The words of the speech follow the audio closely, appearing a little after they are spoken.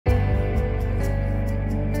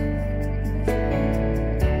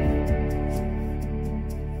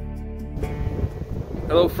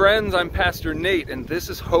Hello friends, I'm Pastor Nate and this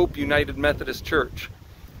is Hope United Methodist Church.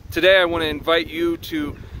 Today I want to invite you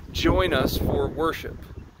to join us for worship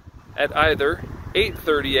at either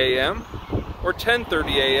 8:30 a.m. or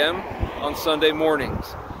 10:30 a.m. on Sunday mornings.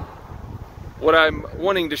 What I'm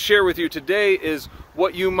wanting to share with you today is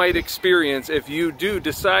what you might experience if you do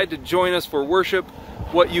decide to join us for worship,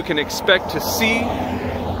 what you can expect to see,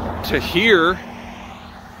 to hear,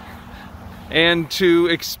 and to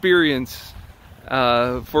experience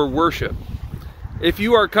for worship. If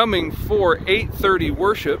you are coming for 8:30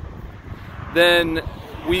 worship, then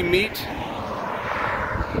we meet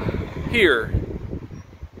here.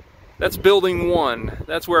 That's building 1.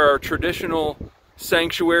 That's where our traditional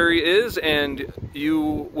sanctuary is, and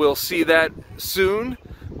you will see that soon.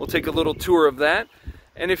 We'll take a little tour of that.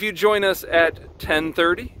 And if you join us at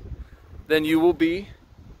 10:30, then you will be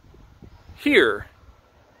here.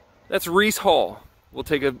 That's Reese Hall. We'll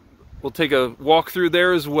take a walk through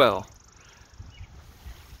there as well.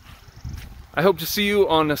 I hope to see you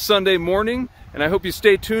on a Sunday morning, and I hope you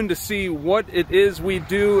stay tuned to see what it is we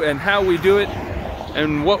do and how we do it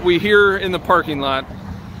and what we hear in the parking lot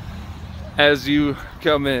as you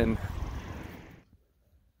come in.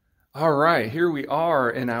 All right, here we are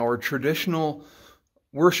in our traditional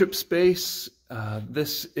worship space.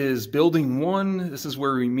 This is building 1. This is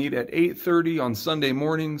where we meet at 8:30 on Sunday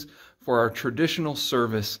mornings for our traditional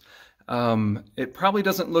service. It probably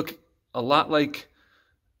doesn't look a lot like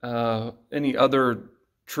any other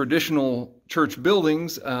traditional church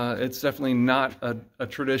buildings. It's definitely not a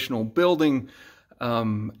traditional building,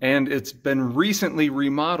 and it's been recently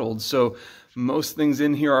remodeled, so most things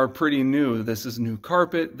in here are pretty new. This is new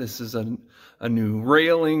carpet, this is a new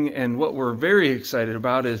railing, and what we're very excited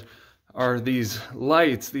about are these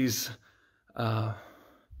lights, these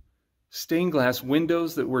stained glass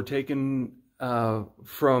windows that were taken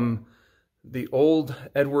from the old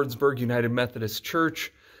Edwardsburg United Methodist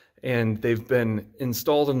Church, and they've been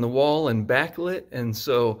installed in the wall and backlit, and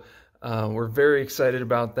so we're very excited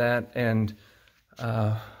about that. And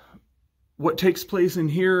what takes place in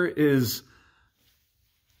here is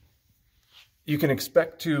you can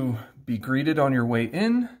expect to be greeted on your way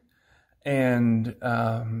in and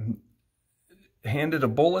handed a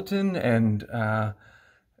bulletin, and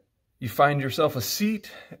you find yourself a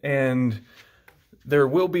seat, and there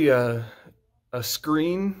will be a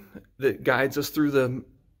screen that guides us through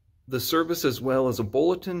the service, as well as a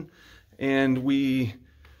bulletin, and we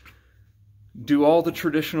do all the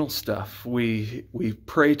traditional stuff. We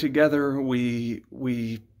pray together,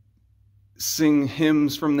 we sing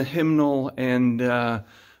hymns from the hymnal, and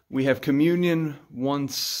we have communion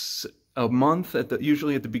once a month,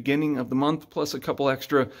 usually at the beginning of the month, plus a couple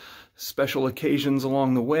extra special occasions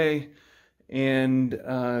along the way. And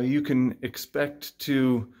you can expect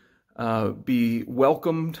to be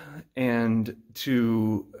welcomed and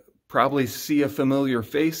to probably see a familiar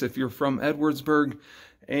face if you're from Edwardsburg,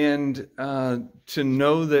 and to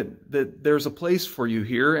know that there's a place for you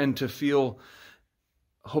here, and to feel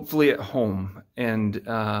hopefully at home and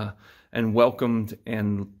welcomed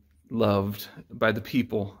and loved by the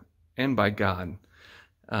people and by God.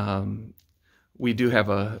 We do have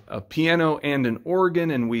a piano and an organ,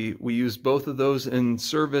 and we use both of those in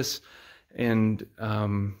service, and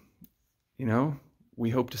you know, we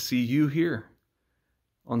hope to see you here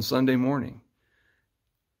on Sunday morning.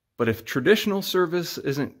 But if traditional service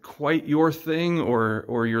isn't quite your thing,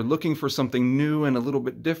 or you're looking for something new and a little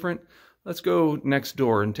bit different, let's go next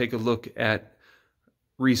door and take a look at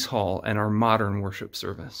Reese Hall and our modern worship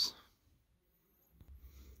service.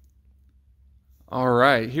 All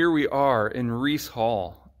right, here we are in Reese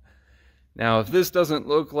Hall. Now, if this doesn't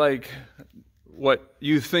look like what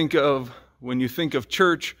you think of when you think of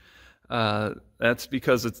church, that's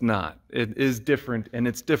because it's not. It is different, and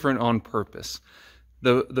it's different on purpose.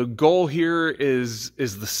 The goal here is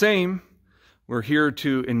the same. We're here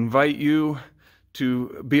to invite you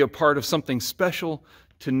to be a part of something special,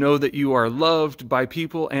 to know that you are loved by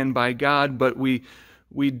people and by God, but we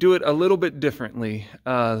do it a little bit differently.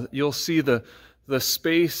 You'll see the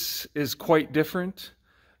space is quite different,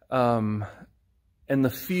 and the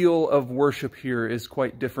feel of worship here is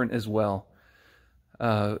quite different as well.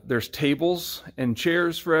 There's tables and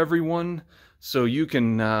chairs for everyone, so you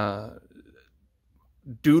can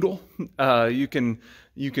doodle. You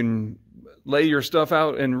can lay your stuff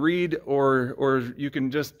out and read, or you can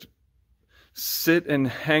just sit and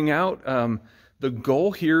hang out. The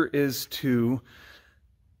goal here is to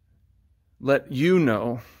let you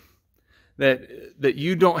know that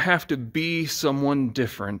you don't have to be someone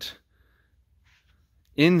different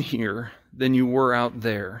in here than you were out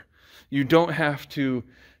there. You don't have to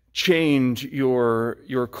change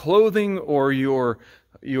your clothing or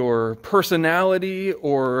your personality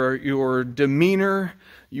or your demeanor.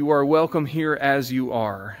 You are welcome here as you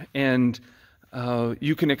are. And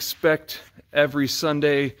you can expect every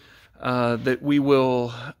Sunday that we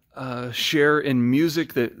will share in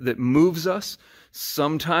music that moves us.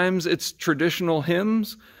 Sometimes it's traditional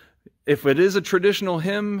hymns. If it is a traditional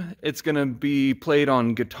hymn, it's going to be played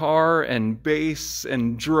on guitar and bass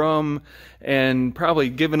and drum and probably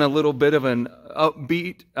given a little bit of an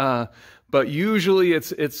upbeat. But usually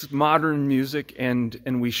it's modern music,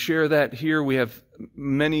 and we share that here. We have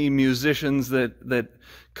many musicians that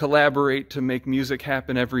collaborate to make music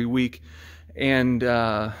happen every week, and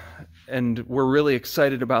we're really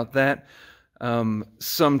excited about that.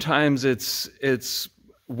 Sometimes it's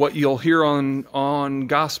what you'll hear on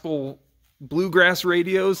gospel bluegrass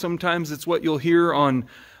radio. Sometimes it's what you'll hear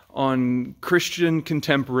on Christian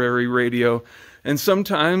contemporary radio, and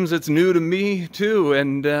sometimes it's new to me too.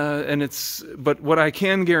 But what I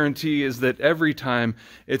can guarantee is that every time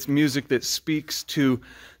it's music that speaks to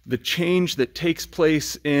the change that takes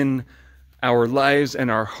place in our lives and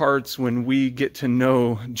our hearts when we get to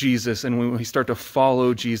know Jesus and when we start to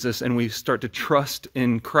follow Jesus and we start to trust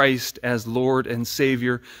in Christ as Lord and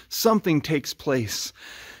Savior. Something takes place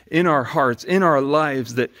in our hearts, in our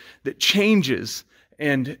lives that changes,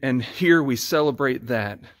 and here we celebrate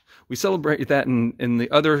that. We celebrate that in the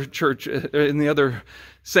other church, in the other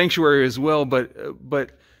sanctuary as well, but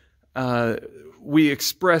we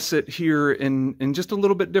express it here in just a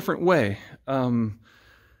little bit different way.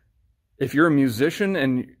 If you're a musician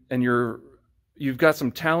and you've got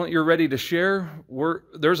some talent you're ready to share,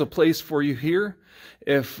 there's a place for you here.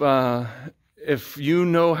 If you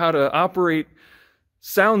know how to operate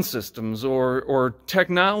sound systems or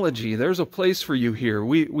technology, there's a place for you here.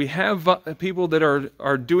 We have people that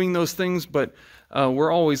are doing those things, but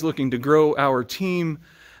we're always looking to grow our team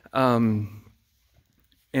and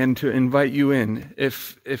to invite you in.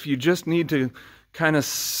 If you just need to kind of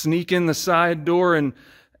sneak in the side door and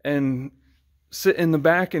sit in the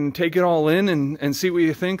back and take it all in and see what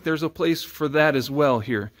you think, there's a place for that as well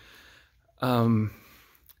here.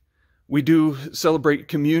 We do celebrate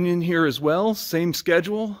communion here as well. Same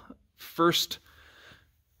schedule. First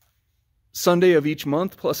Sunday of each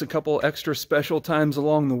month, plus a couple extra special times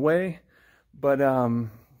along the way. But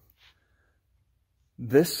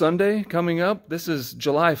this Sunday coming up, this is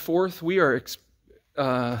July 4th. We are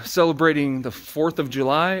celebrating the 4th of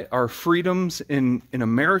July, our freedoms in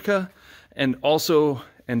America, and also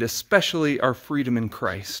and especially our freedom in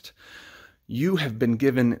Christ. You have been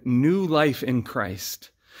given new life in Christ.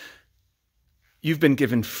 You've been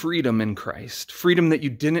given freedom in Christ, freedom that you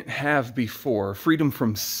didn't have before, freedom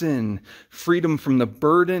from sin, freedom from the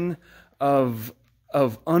burden of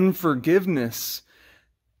unforgiveness.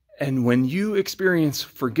 And when you experience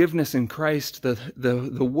forgiveness in Christ,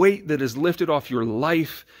 the weight that is lifted off your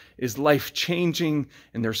life is life-changing,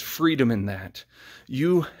 and there's freedom in that.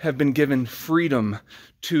 You have been given freedom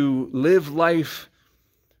to live life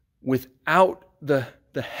without the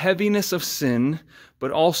heaviness of sin, but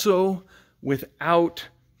also without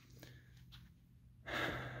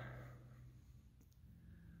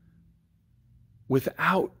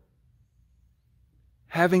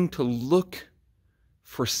having to look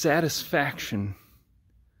for satisfaction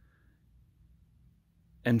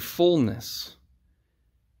and fullness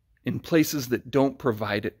in places that don't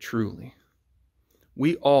provide it truly.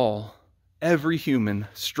 Every human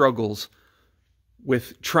struggles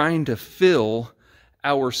with trying to fill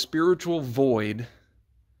our spiritual void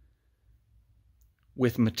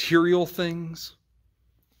with material things,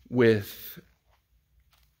 with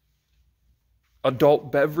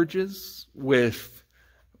adult beverages, with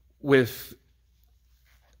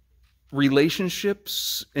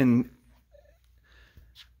relationships, and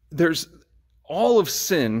there's all of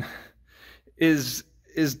sin is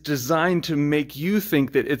designed to make you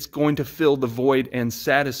think that it's going to fill the void and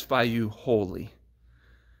satisfy you wholly.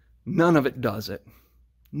 None of it does it.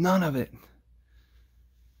 None of it.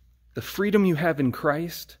 The freedom you have in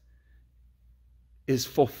Christ is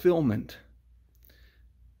fulfillment.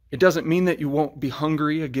 It doesn't mean that you won't be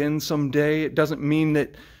hungry again someday. It doesn't mean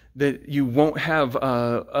that you won't have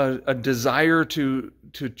a desire to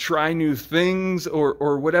try new things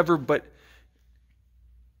or whatever, but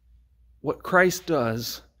what Christ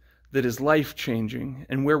does that is life-changing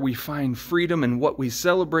and where we find freedom and what we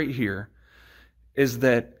celebrate here is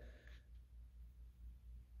that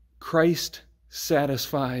Christ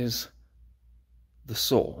satisfies the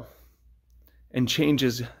soul and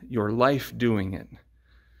changes your life doing it.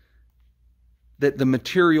 That the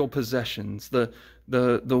material possessions, the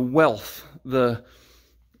wealth, the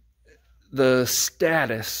the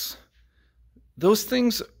status, those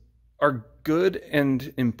things are good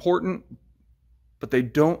and important, but they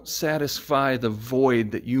don't satisfy the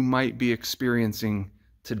void that you might be experiencing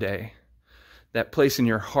today. That place in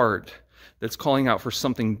your heart that's calling out for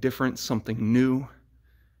something different, something new.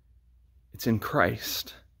 It's in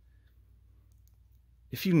Christ.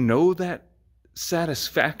 If you know that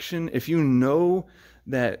satisfaction, if you know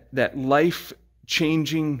that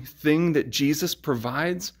life-changing thing that Jesus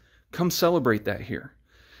provides, come celebrate that here.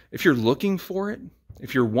 If you're looking for it,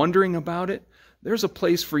 if you're wondering about it, there's a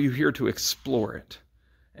place for you here to explore it.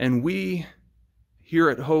 And we here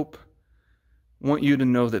at Hope want you to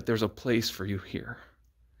know that there's a place for you here.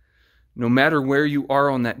 No matter where you are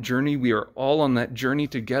on that journey, we are all on that journey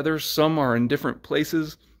together. Some are in different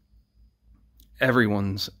places.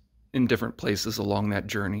 Everyone's in different places along that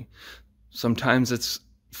journey. Sometimes it's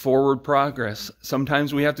forward progress.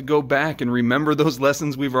 Sometimes we have to go back and remember those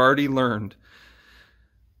lessons we've already learned.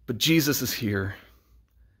 But Jesus is here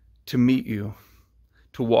to meet you,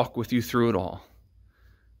 to walk with you through it all,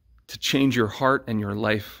 to change your heart and your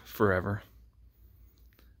life forever.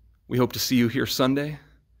 We hope to see you here Sunday,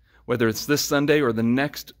 whether it's this Sunday or the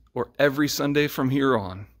next or every Sunday from here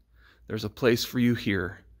on. There's a place for you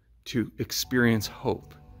here to experience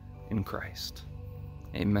hope in Christ.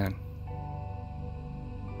 Amen.